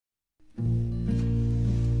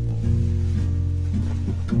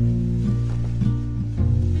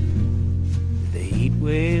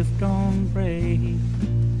don't break,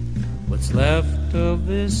 what's left of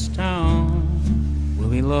this town will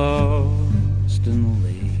be lost in the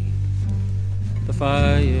lake. The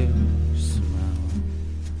fire surround,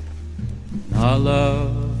 and our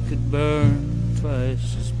love could burn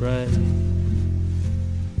twice as bright.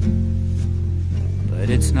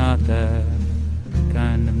 But it's not that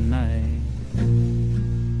kind of night.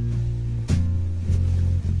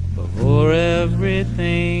 But for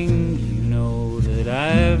everything you know that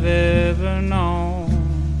I've ever known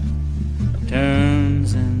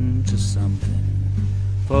turns into something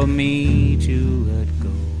for me to let go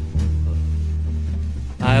of.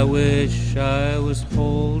 I wish I was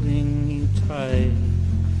holding you tight,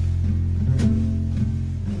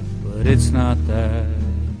 but it's not that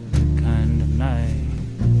kind of night.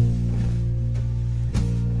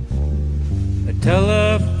 A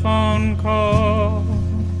telephone call,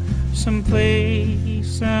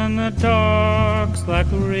 someplace in the dark's like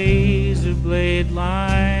a razor blade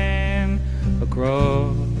line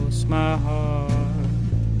across my heart.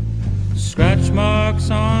 Scratch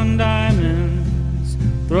marks on diamonds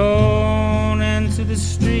thrown into the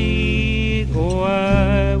street. Oh,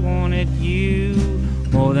 I wanted you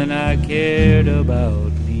more than I cared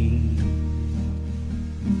about me.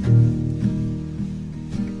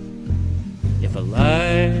 If a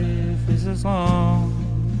life is as long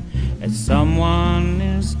as someone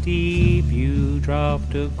is deep, you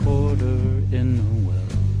dropped a quarter in the well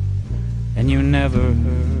and you never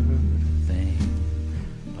heard a thing.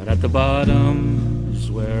 But at the bottom is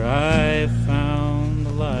where I found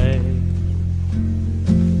the light.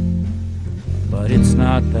 But it's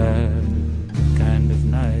not that kind of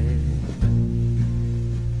night.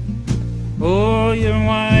 Oh, your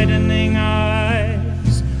widening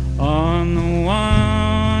eyes on the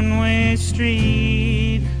one-way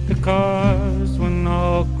street, the cars went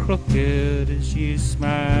all crooked as you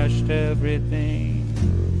smashed everything.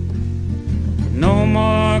 No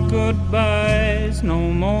more goodbyes,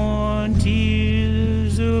 no more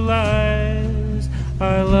tears or lies.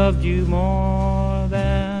 I loved you more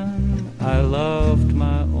than I loved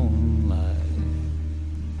my own life.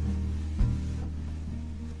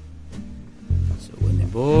 So when they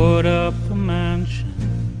board up the mansion,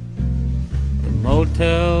 the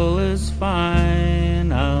motel is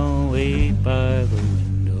fine. I'll wait by the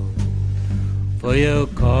window for your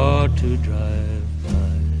car to drive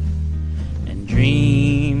by and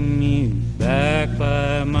dream you back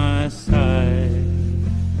by my side.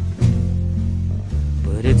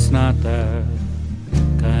 But it's not that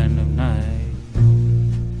kind of night.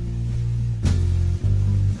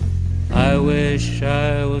 I wish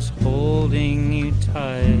I was holding you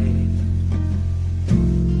tight,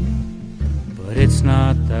 but it's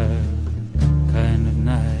not that